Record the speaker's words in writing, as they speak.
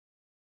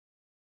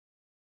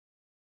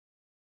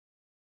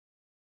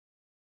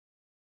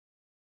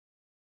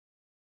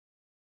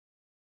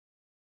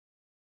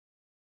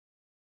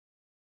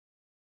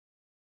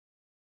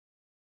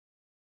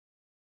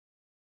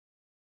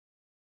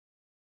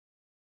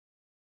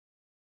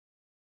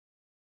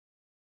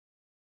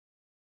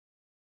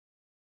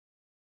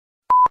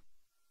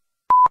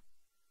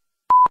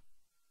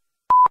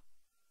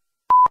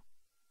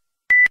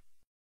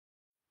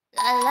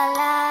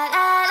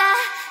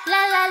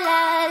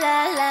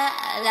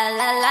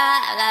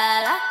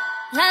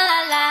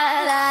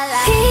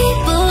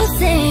People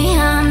say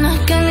I'm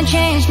not gonna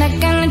change, not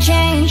gonna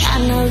change. I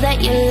know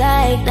that you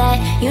like that,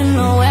 you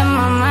know where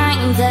my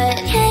mind's at.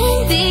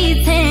 Can't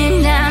be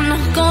tamed, I'm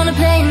not gonna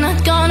play,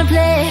 not gonna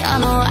play. I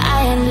know I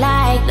ain't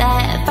like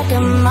that,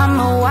 fucking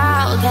mama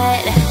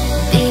wildcat.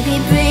 Baby,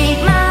 break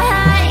my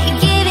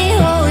heart, give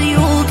it all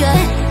you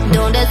got.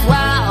 Don't that's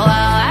wild,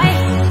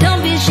 wild,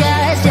 don't be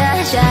shy,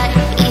 shy, shy.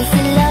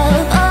 Easy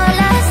love or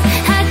lust,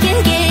 I can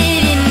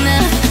get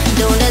enough.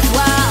 Don't that's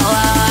wild,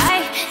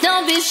 wild,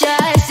 don't be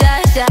shy,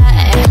 shy, shy.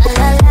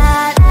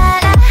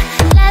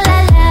 La la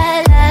la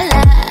la la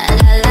la la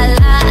la la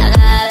la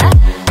la la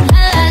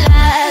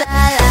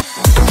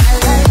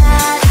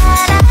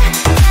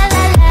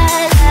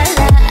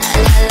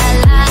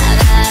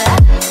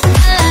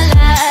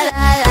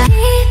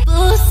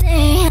People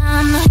say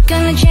I'm not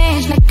gonna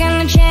change, not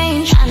gonna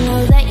change. I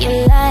know that you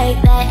like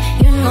that,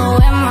 you know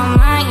where my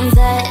mind's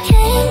at.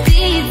 Can't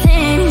be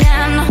tamed,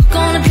 I'm not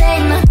gonna play,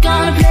 not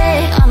gonna play.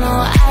 I know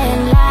I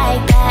ain't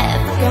like that,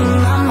 fucking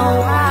mama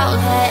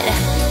wildcat.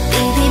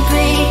 Baby,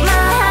 break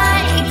my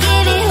heart,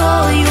 give it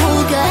all you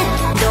got.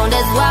 Don't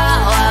that's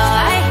wild,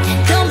 wild,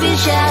 don't be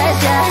shy,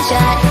 shy,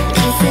 shy.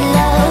 Easy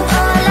love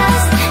or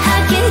lust, I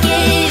can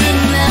get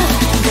enough.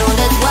 Don't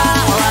that's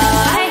wild,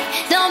 wild,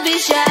 don't be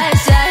shy,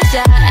 shy,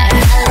 shy.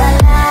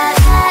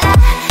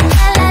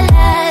 La la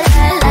la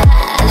la la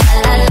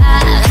la la la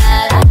la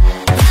la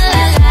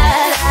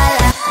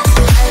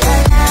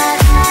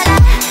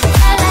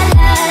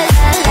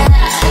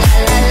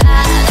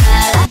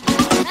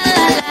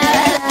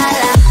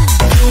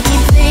Baby,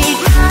 break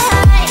my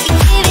heart,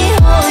 give it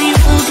all you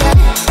got.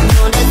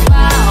 Know that's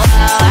wild,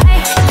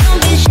 wild,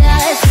 don't be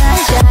shy, shy,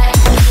 shy.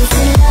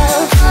 Easy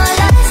love or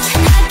lust,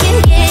 I can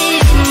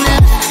get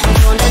enough.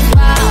 Know that's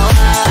wild,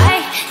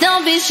 wild,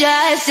 don't be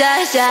shy, shy,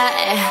 shy.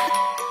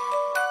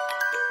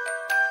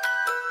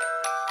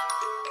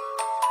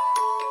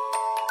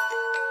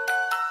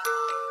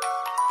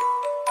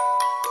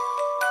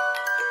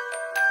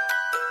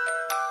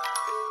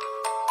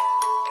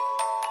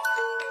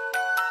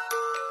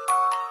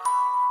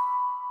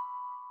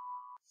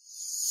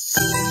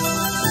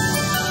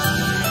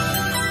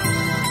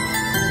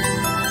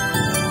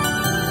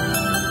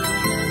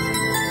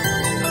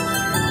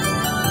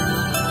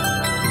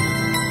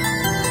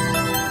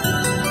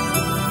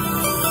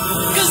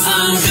 Cause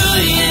I'm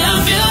good, yeah,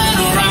 I'm feeling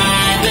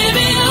alright.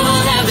 Baby, I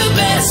will have the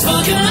best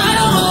fucking night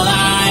of my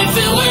life.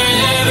 And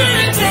wherever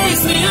it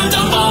takes me, I'm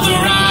down for the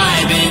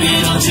ride. Baby,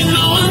 don't you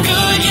know I'm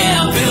good,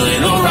 yeah, I'm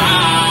feeling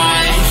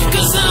alright.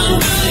 Cause I'm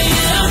good,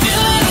 yeah, I'm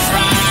feeling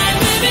alright.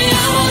 Baby,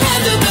 I will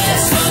have the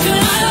best fucking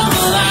night of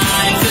my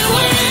life. And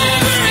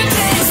wherever it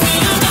takes me,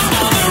 I'm down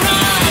for the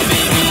ride.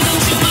 Baby,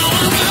 don't you know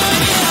I'm good,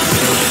 yeah, I'm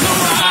feeling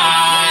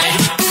alright.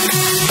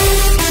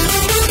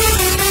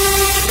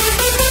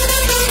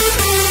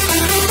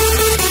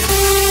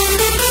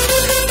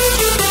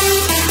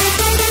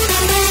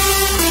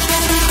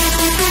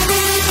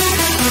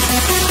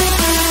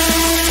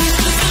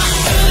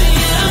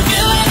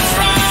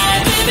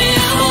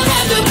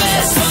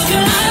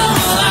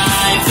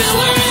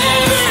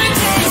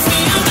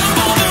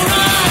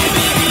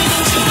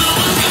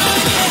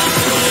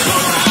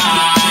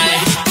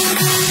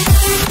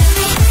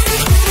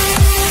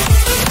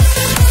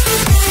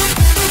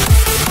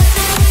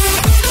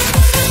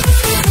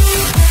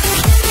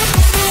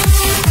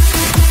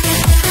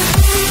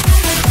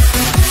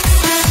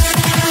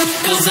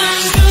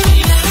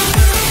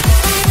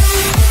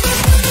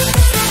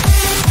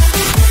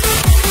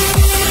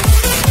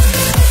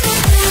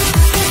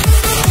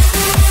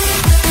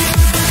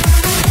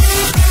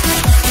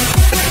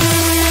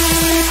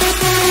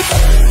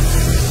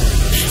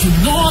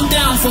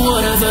 For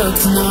whatever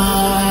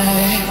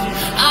tonight,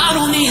 I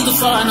don't need the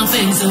final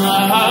things in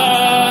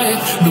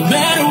life. No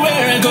matter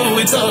where I go,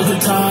 it's a good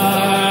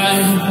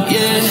time,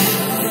 yeah.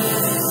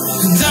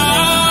 And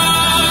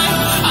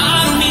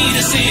I don't need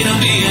to sit on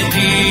VIP.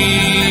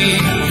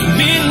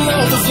 Middle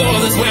of the floor,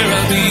 that's where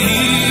I'll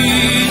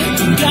be.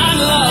 Don't got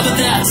love, but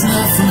that's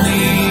not for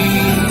me,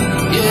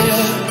 yeah.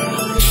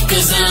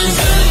 Cause I'm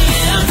good,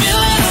 yeah, I'm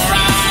feeling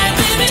alright.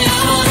 Baby, I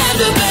won't have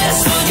the best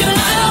fucking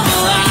night of my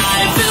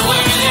life. And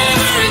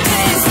wherever it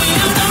takes me,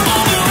 I'm down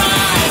for the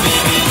ride.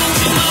 Baby, don't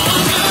you know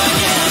I'm good,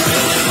 yeah, I'm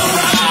feeling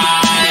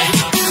alright.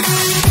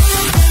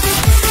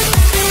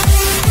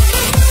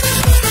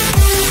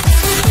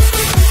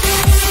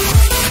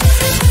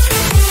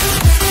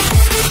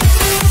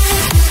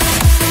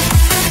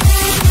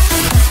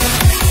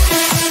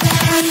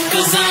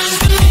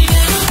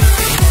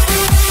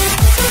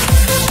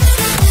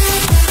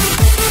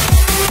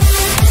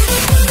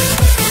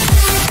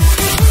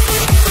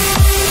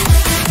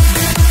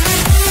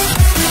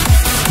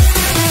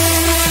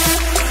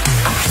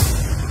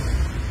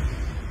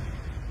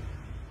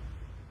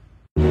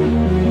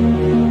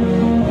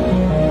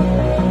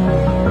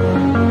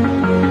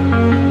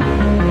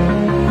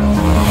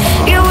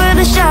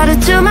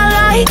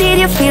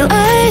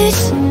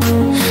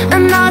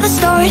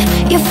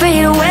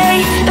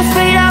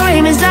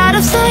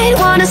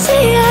 wanna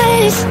see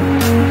us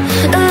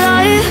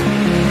alive.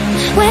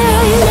 Where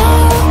are you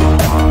now?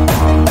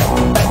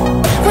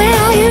 Where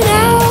are you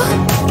now?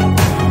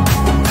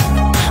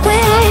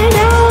 Where are you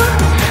now?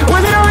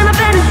 Was it all in a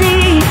fantasy?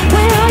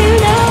 Where are you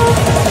now?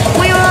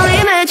 We were all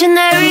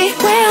imaginary.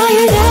 Where are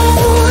you now?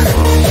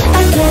 I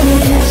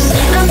guess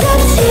under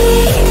the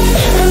sea,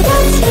 under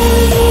the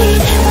sea.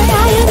 Where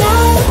are you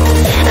now?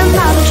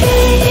 Another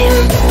dream.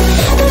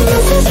 The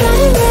monster's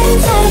running right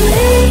inside of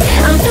me.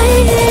 I'm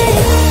faded.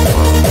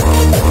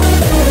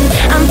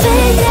 I'm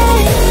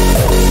faded.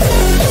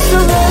 So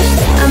rushed.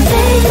 I'm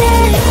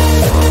faded.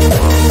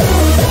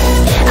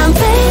 I'm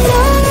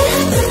faded.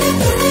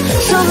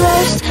 So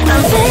rushed.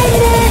 I'm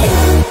faded.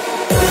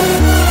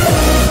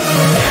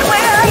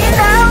 Where are you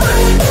now?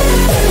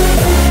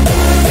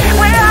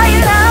 Where are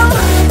you now?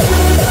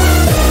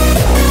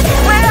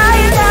 Where are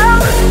you now?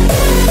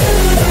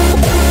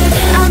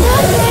 I'm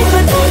not afraid,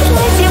 but this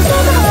place feels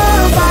like a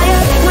whole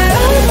fire. Where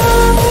are you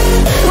now?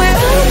 Where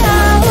are you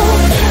now?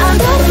 I'm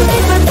not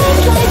afraid, but this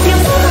place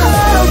feels like a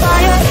whole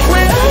fire.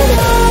 Where are you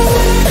now?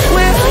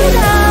 Where are you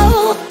now?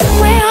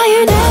 Where are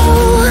you now?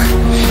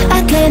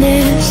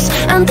 Atlantis,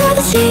 under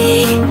the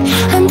sea,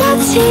 under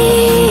the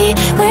sea.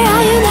 Where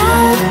are you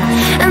now?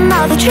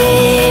 Another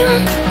dream.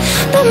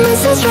 The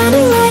monster's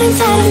running right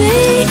inside of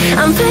me.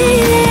 I'm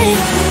faded.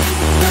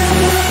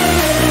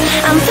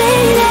 I'm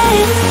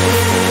faded.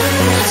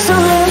 So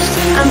lost.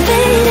 I'm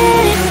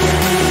faded.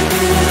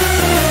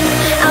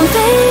 I'm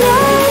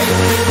faded.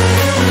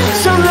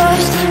 So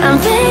lost. I'm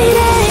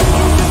faded.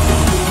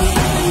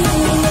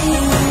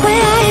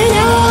 Where are you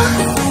now?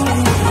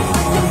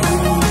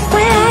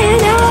 Where are you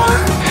now?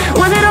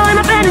 Was it all in a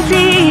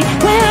fantasy?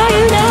 Where are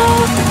you now?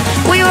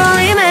 We were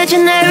all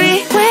imaginary.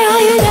 Where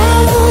are you now?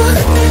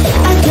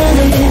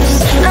 Atlantis,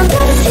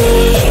 under the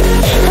sea,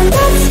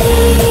 under the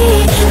sea.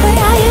 Where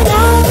are you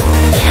now?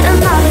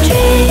 Another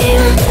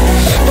dream.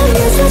 The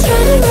monster's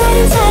running right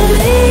inside of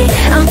me.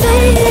 I'm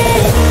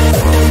faded.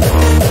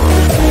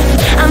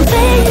 I'm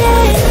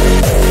faded.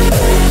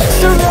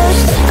 So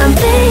rushed. I'm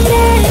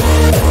faded.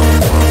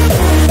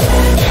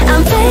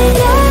 I'm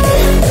faded.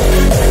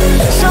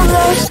 So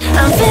rushed.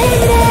 I'm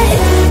faded.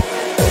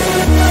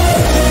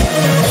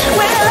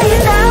 Where are you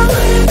now?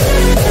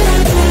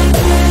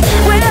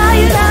 Where are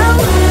you now?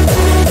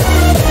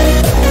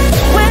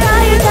 Where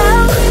are you now?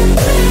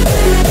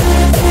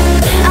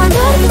 I'm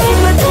not afraid,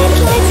 but this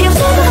place feels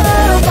like a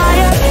whole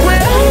fire.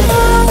 Where are you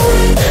now?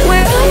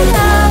 Where are you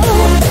now?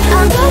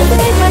 I'm not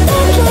afraid, but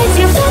this place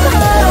feels like a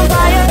whole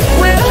fire.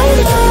 Where are you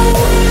now?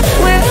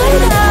 Where are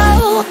you now?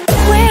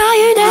 Where are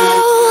you now?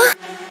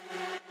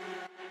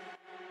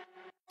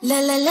 La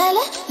la la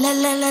la la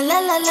la la la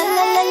la la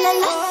la la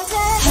la.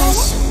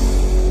 Hush,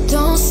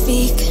 don't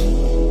speak.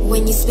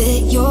 When you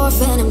spit your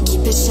venom,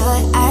 keep it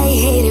shut. I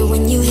hate it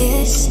when you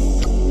hiss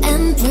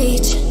and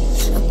preach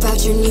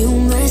about your new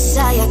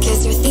messiah,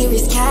 cause your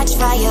theories catch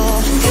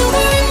fire.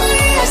 Covering my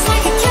ears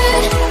like a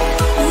kid.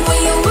 When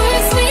your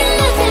words mean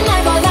nothing, I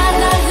go la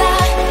la la.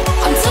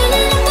 I'm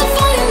turning up the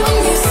volume when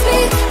you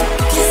speak,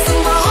 cause in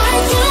my heart I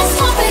can't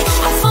stop it.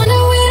 I find a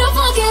way to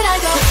block it, I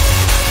go.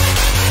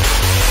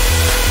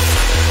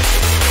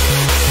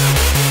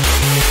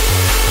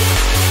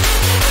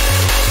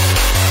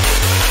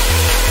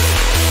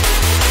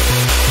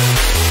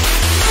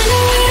 Find a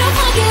way to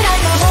block it, I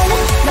go.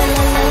 La la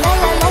la la la la la la la.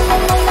 La la la la la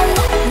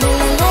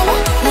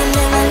la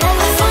la la. I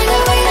find a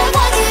way to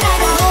block it, I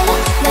go.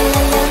 La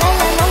la la la la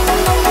la la la la.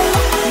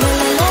 La la la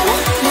la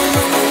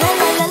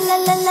la la la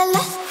la la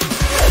la.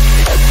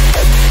 Find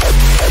a way to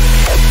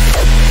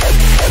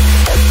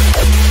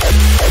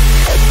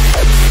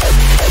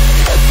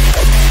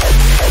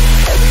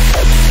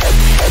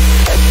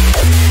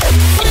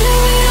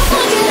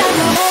block it, I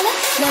go. La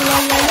la la la la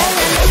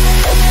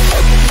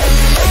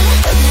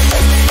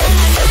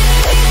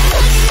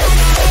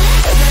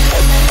la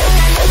la la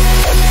la.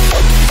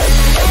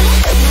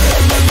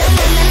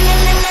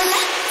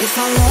 If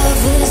our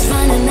love is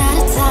running out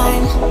of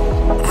time,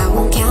 I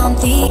won't count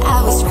the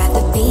hours.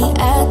 Rather be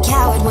a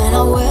coward when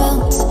our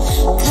worlds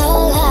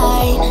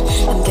collide.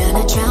 I'm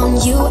gonna drown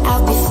you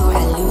out before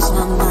I lose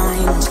my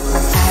mind.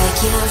 I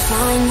can't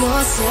find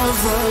your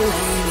silver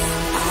lining.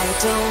 I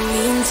don't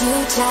mean to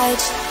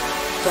judge,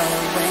 but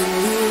when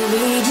you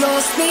read your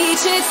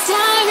speech, it's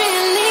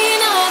tiring.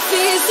 Enough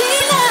is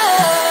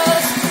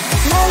enough.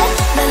 La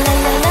la la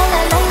la la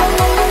la la la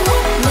la la la.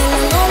 La la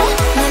la la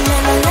la la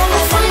la la. I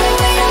find a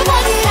way to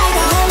block it, I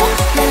go.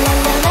 La la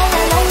la la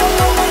la la la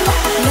la la la. La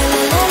la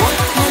la la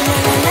la la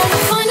la la. I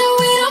find a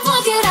way to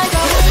block it, I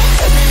go.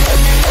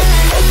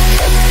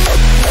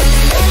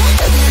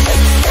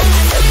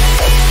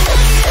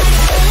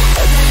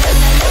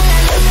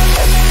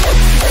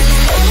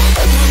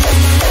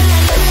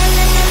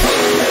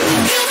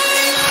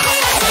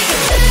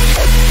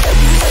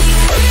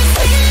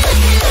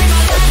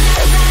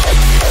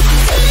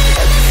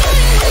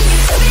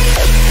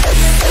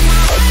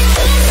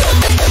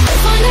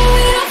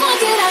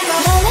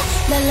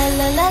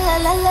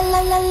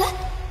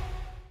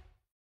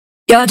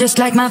 You're just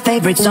like my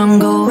favorite song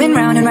going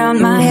round and round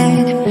my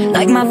head.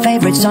 Like my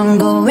favorite song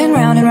going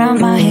round and round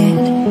my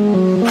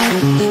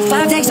head.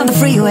 5 days on the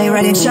freeway,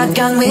 riding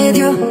shotgun with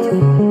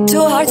you. 2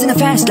 hearts in the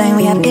fast lane,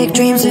 we have big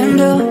dreams in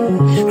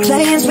blue.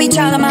 Playing sweet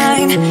child of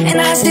mine, and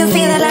I still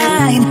feel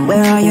aligned.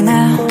 Where are you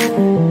now?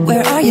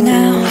 Where are you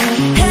now?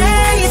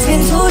 Hey, it's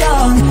been too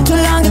long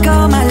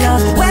ago, my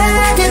love.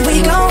 Where did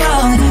we go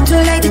wrong? Too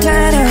late to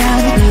turn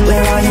around.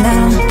 Where are you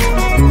now?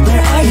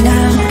 Where are you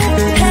now?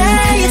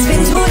 Hey, it's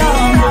been too long.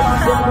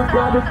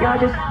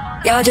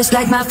 You're just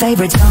like my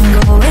favorite song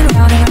going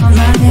round and round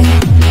my head.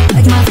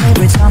 Like my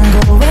favorite song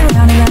going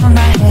round and round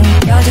my head.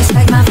 You're just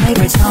like my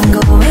favorite song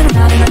going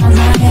round and round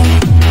my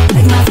head.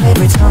 Like my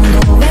favorite song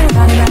going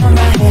round and round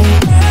my head.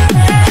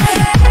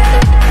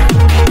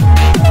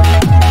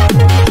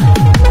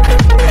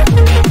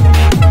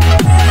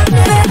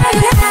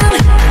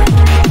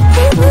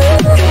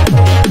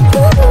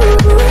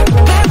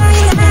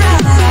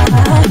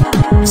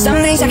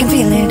 Some days I can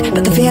feel it,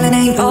 but the feeling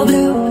ain't all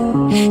blue.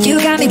 You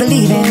got me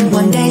believing,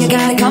 one day you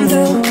gotta come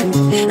through.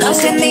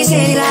 Lost in these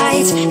city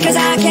lights, cause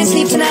I can't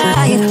sleep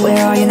tonight.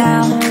 Where are you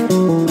now?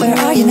 Where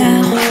are you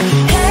now?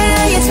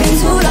 Hey, it's been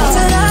too long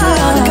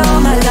ago,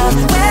 my love.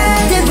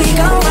 Where did we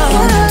go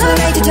wrong? Too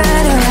late to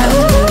turn around.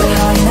 Where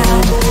are you now?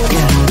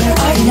 Where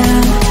are you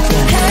now?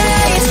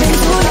 Hey, it's been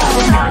too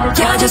long.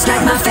 You're just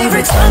like my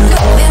favorite song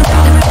going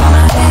round and round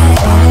my head.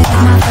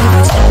 Like my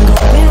favorite song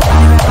going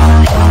round and round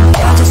my head.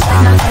 You're just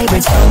like my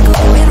favorite song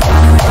going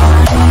round and round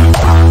my head.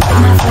 Like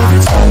my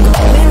favorite song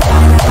going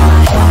round and round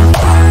my head.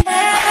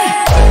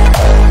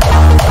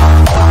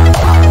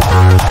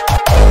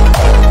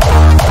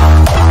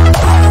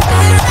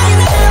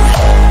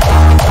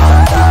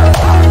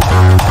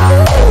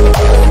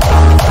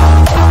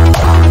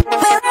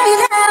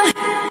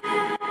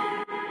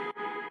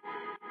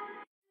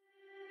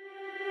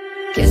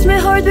 Kiss me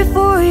hard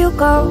before you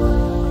go.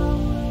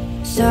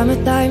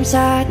 Summertime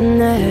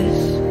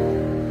sadness.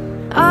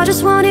 I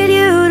just wanted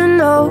you to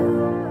know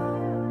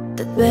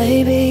that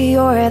baby,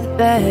 you're the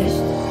best.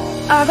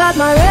 I got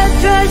my red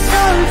dress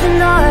on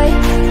tonight,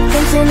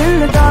 dancing in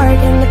the dark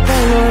in the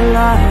candle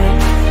light.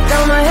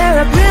 Got my hair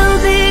up real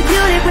big,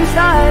 unicorn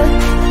style,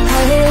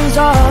 high heels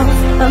off,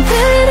 I'm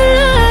feeling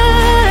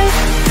alive.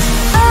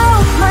 Oh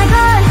my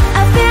God,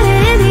 I feel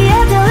it in the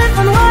air till it's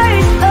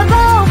onward.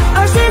 Above,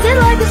 our season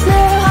like a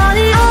snare,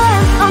 honey,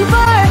 I'm on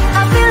fire.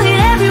 I feel it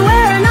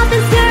everywhere,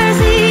 nothing scares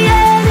me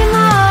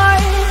anymore.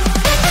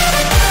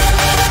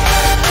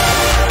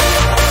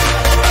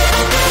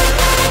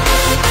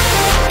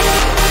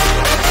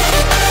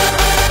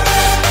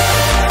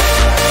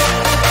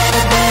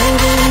 But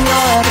baby,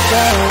 you're the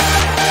best.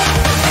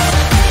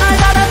 I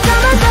got a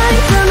summertime,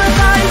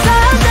 summertime,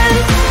 summertime.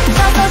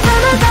 Got the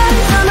summertime,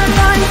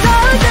 summertime,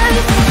 summertime.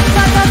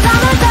 Got the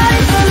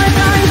summertime,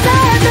 summertime,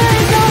 summertime.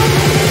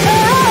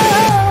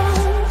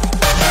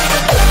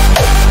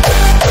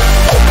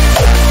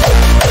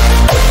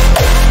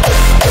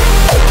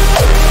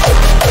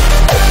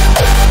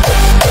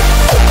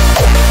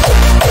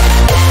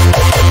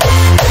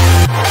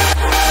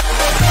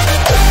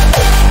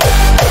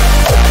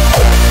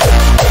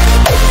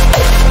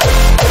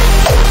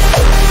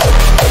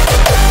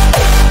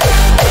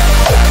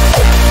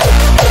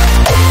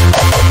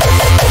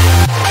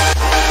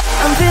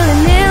 I'm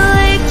feeling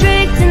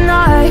electric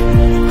tonight,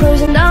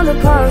 cruising down the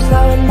coast,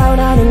 slowing down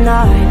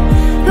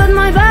 99. Got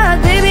my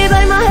bad baby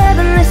by my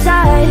heavenly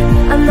side.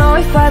 I know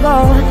if I go,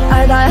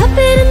 I die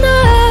happy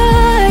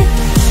tonight.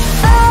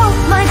 Oh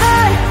my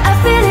God, I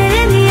feel it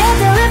in the air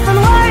till it's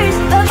onwards.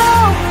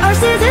 Above, our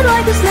season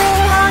like a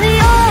snare, honey,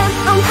 I'm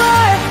on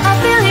fire. I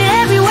feel it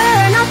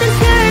everywhere, nothing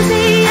scares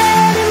me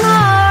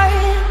anymore.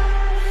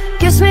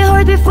 Kiss me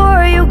hard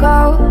before you go.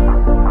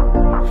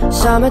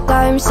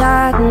 Summertime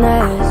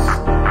sadness.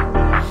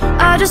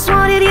 I just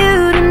wanted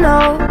you to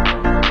know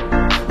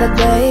that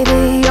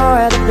baby,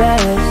 you're the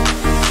best.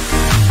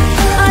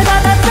 I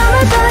got that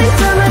summertime,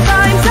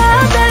 summertime,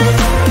 summertime.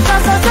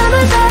 Got that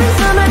summertime,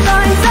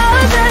 summertime,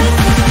 summertime.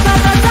 Got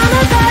that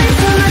summertime,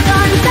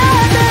 summertime,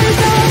 summertime.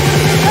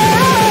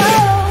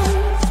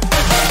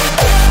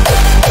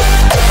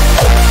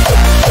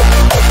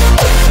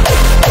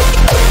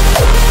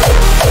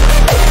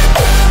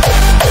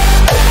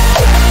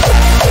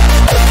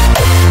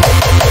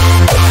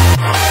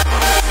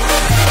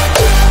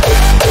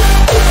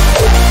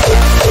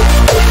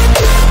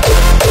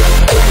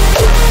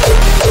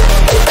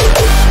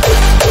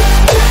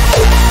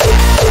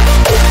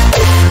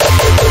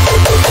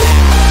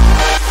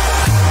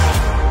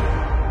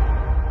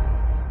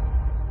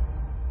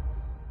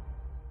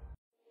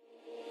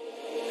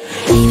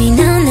 Maybe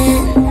now and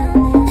then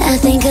I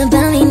think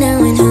about me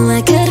now and who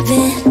I could've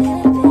been.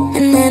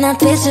 And then I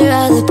picture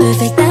all the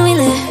perfect that we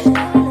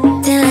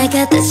lived, till I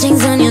got the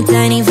strings on your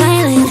tiny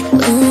violin.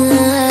 Ooh,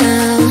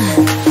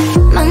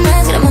 my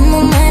mind's got one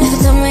more mind if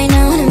it's on right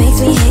now, and it makes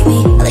me hate me.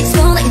 I like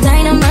slow like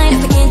dynamite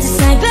if I can't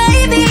decide,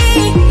 baby.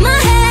 My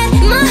head,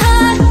 my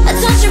heart, a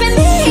torturing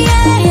me,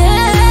 yeah,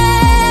 yeah.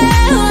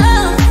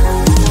 Whoa.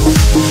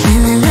 La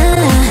la la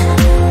la,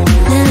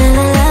 la la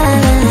la la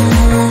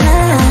la la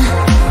la.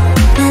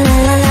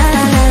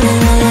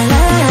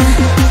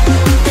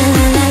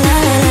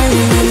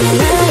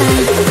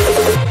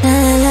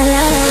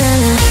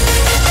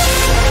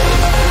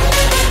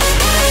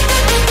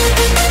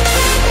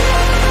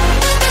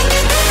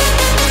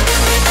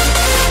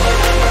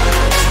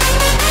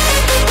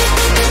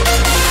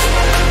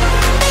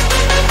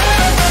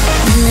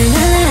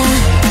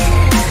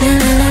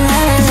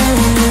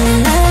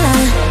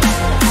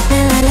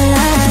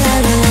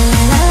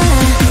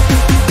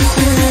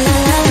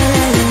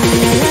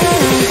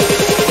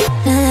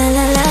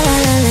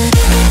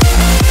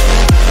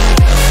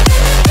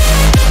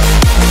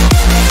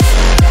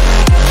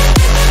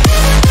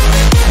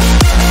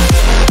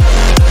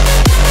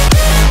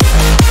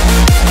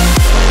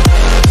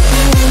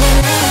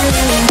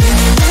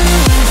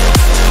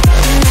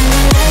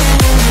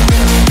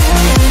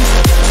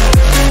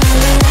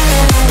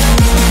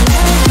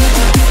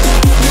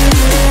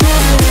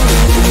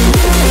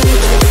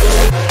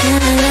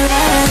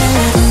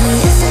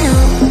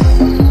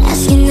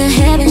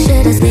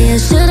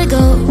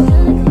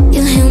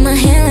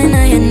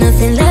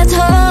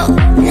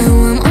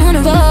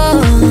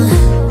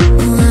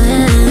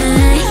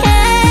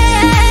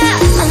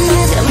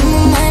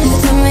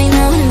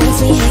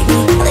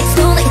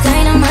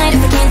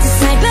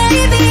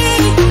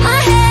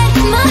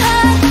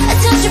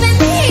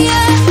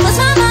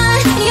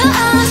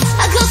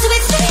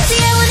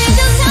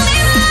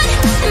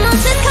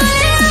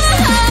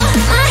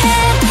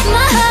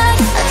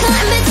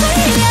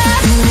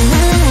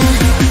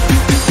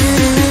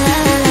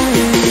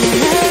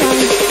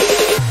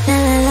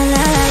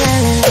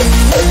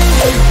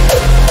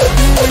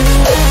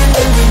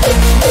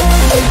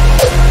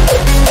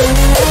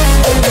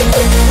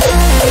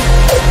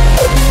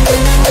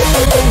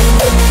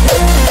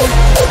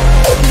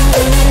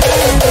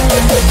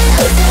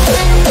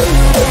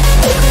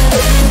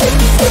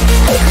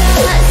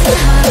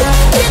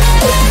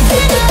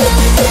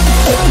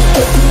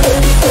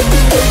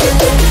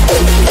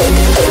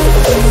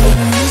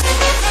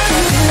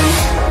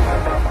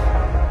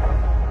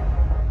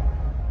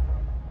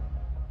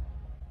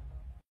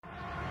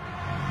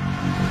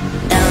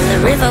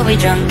 river we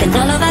drunk and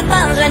all of our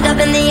palms went up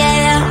in the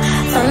air.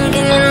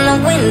 Sunken in the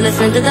wind,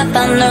 listening to the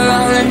thunder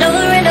rolling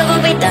over and over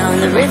we down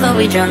the river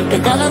we drunk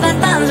and all of our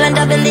palms went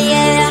up in the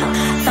air.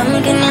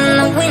 Sunken in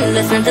the wind,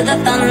 listening to the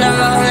thunder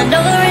rolling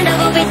over and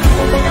over we.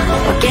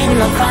 We're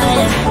getting on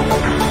fire,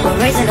 we're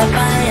raising a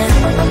fire.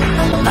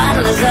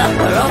 Bottle is up,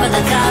 we're over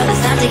the top,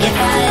 it's time to get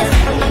fired.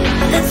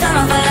 The time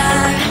of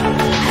fire,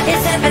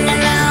 it's happening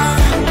now.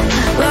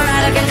 We're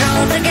out of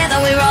control, together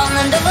we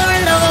rolling over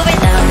and over we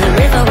down the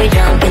river we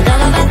drunk and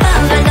all of our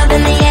thumbs went up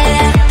in the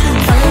air.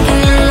 Sunken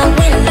in the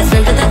wind,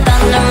 listen to the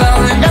thunder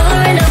rolling over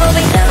and over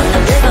we down the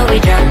river we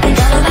drunk and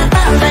all of our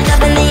thumbs went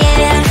up in the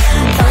air.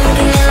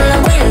 Sunken in the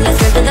wind,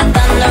 listen to the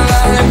thunder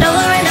rolling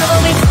over and over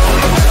we.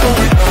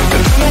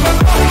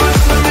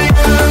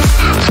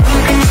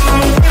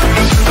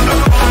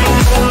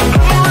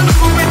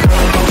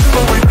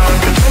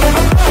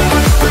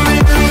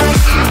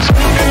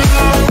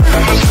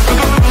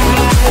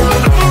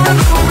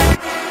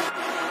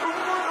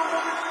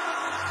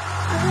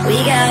 We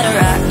gotta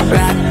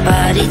rock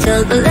body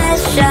till the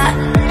last shot.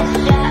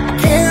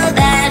 Till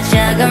that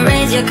jug and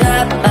raise your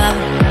cup up.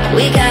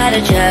 We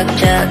gotta chug,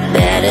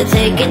 better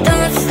take it,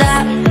 don't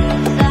stop.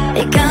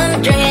 Hey,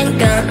 come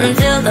drink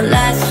until the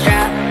last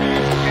drop.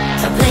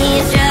 So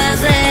please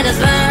just let us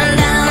burn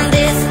down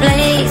this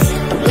place.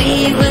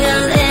 We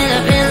will end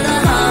up in the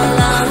Hall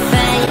of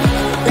Fame.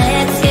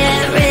 Let's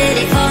get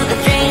ready for the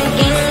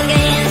drinking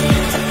games.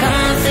 So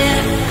come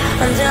sip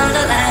until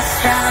the last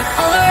drop.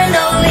 Over and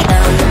over we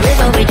down the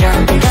river we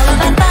drunk and all of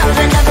our thumbs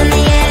went up in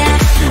the air.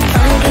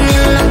 Sunken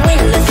in the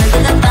wind, listen to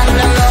the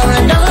thunder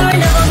rolling over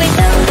and over we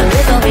down the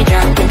river we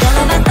drunk and all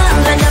of our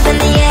thumbs went up in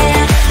the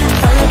air.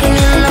 Sunken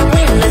in the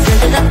wind, listen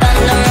to the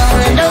thunder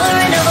rolling over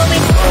and over we.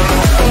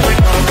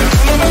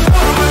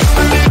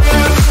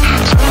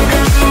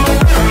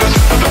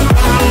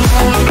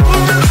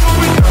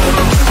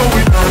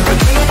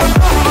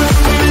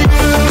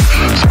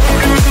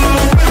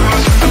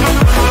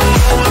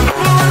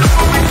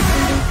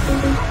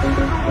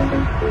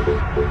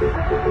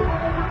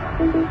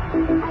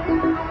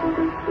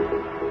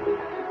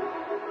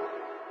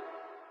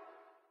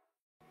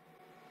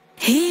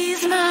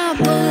 He's my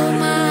bull,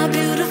 my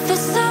beautiful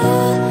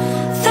soul.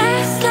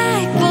 Fast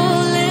like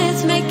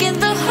bullets, making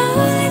the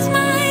whole. He's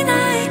my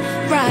night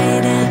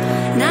rider,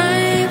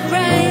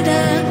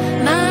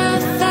 my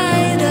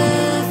fighter,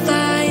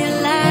 fire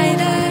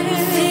lighter.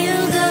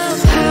 Feel the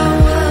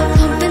power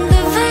pump in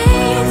the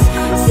veins.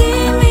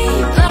 See me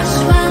blush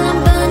while I'm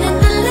burning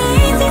the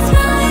lanes. He's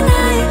my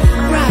night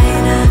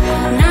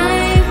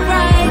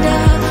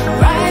rider,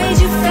 ride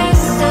you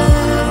faster,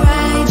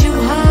 ride you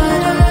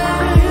harder.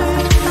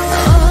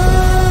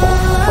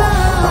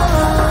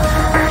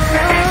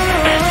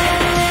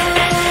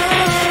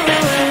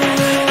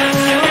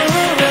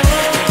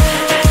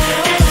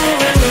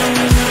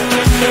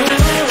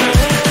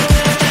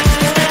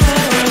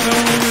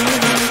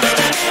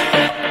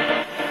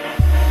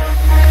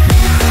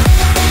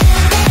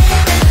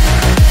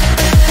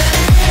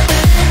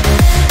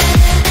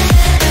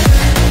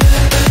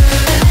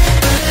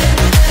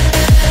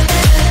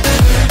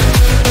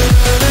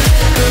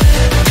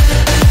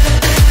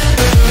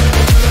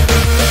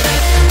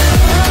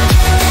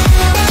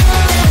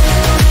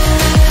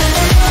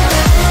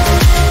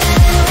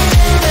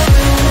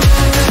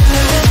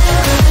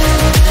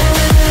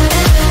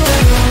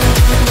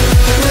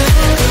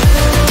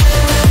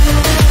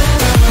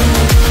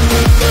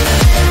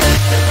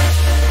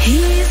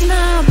 He's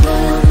my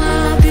bull,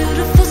 my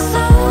beautiful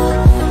soul.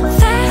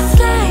 Fast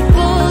like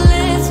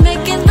bullets,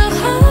 making the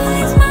whole.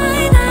 He's my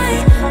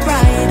night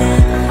rider,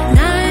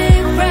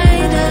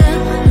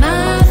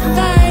 my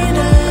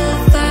fighter,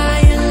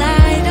 fire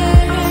lighter.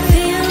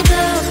 Feel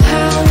the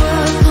power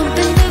pump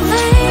in the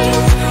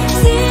veins.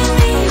 See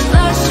me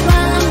blush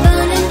while I'm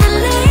burning the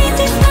lanes.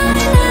 He's my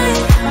night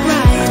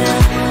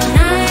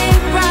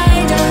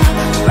rider,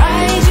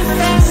 ride you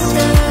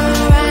faster,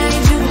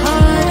 ride you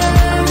harder.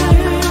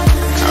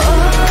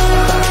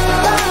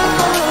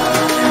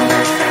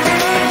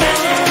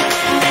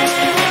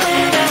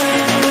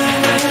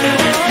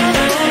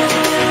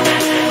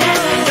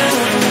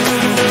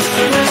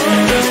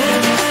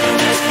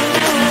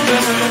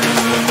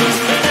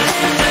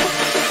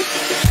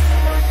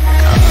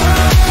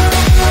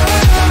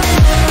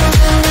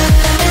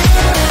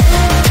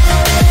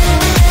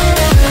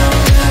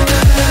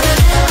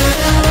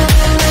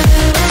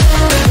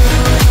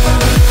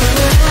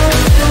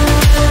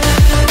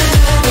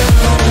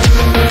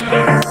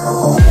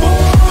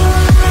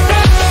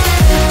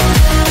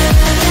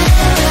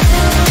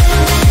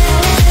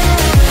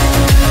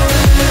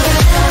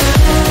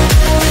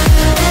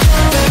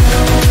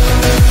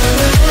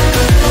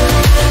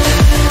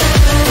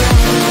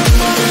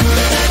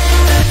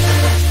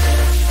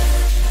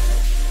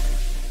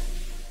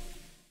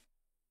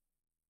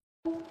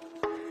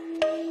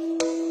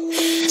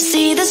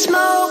 See the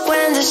smoke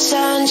when the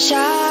sun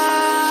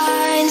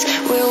shines.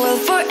 We will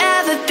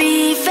forever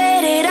be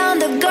faded on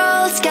the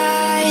gold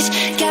skies,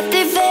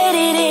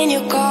 captivated in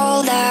your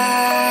cold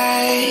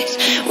eyes.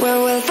 We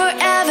will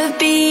forever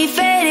be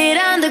faded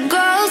on the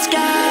gold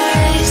skies.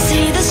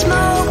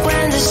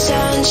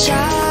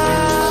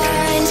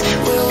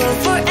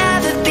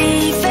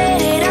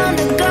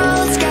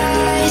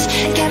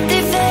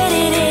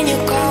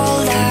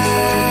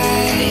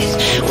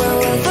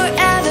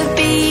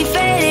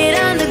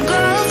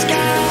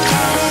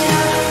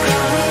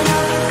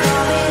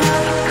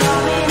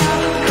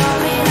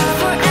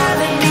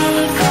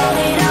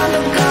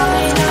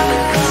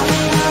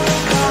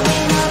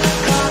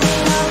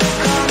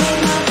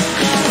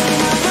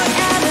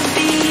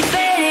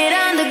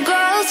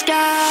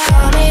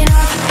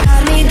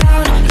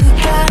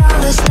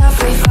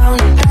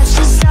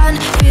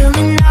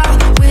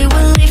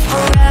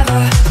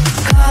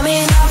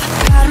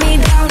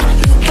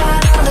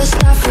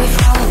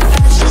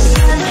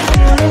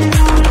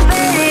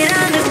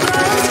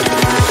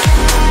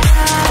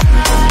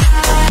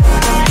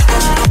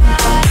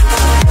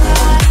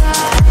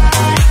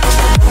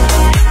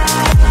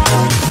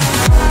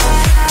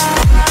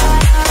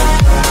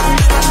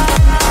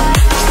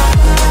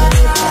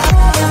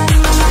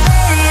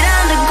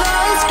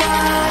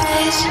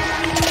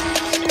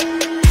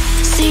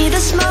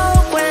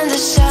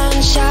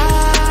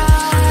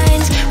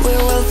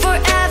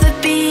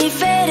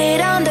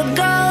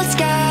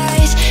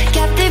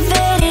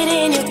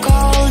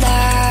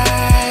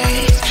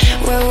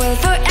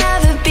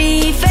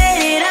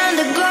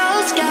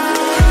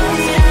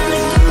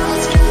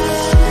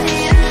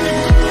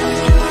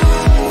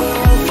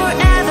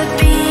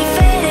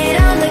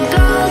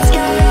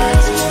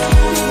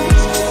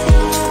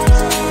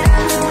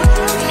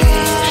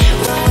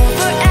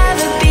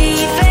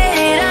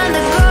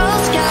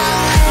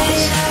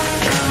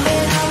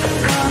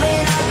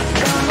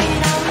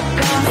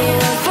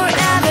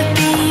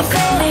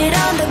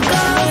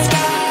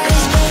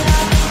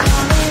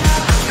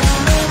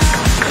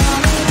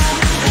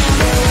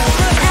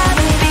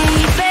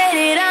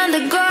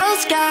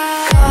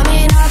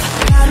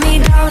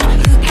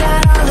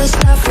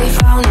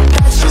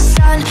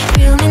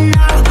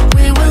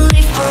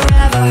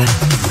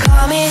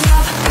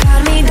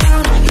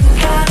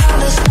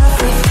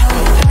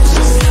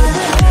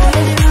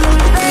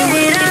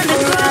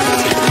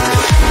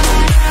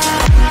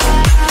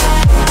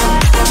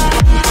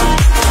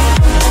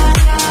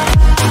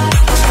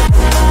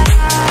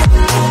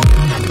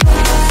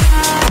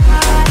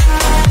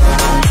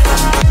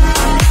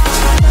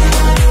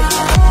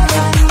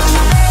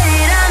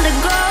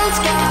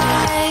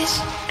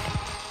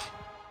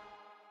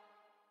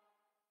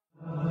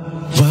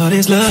 What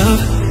is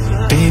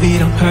love? Baby,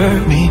 don't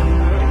hurt me.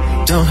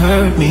 Don't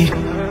hurt me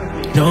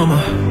no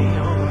more.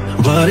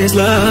 What is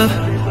love?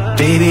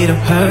 Baby, don't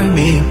hurt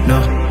me. No,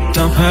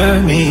 don't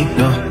hurt me.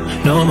 No,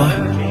 no more.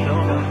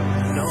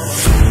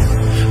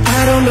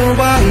 I don't know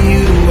why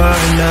you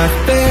are not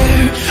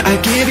there. I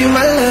give you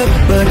my love,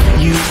 but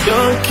you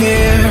don't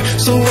care.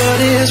 So what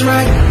is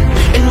right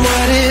and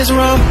what is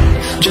wrong?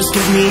 Just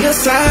give me a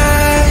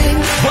sign.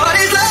 What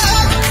is love?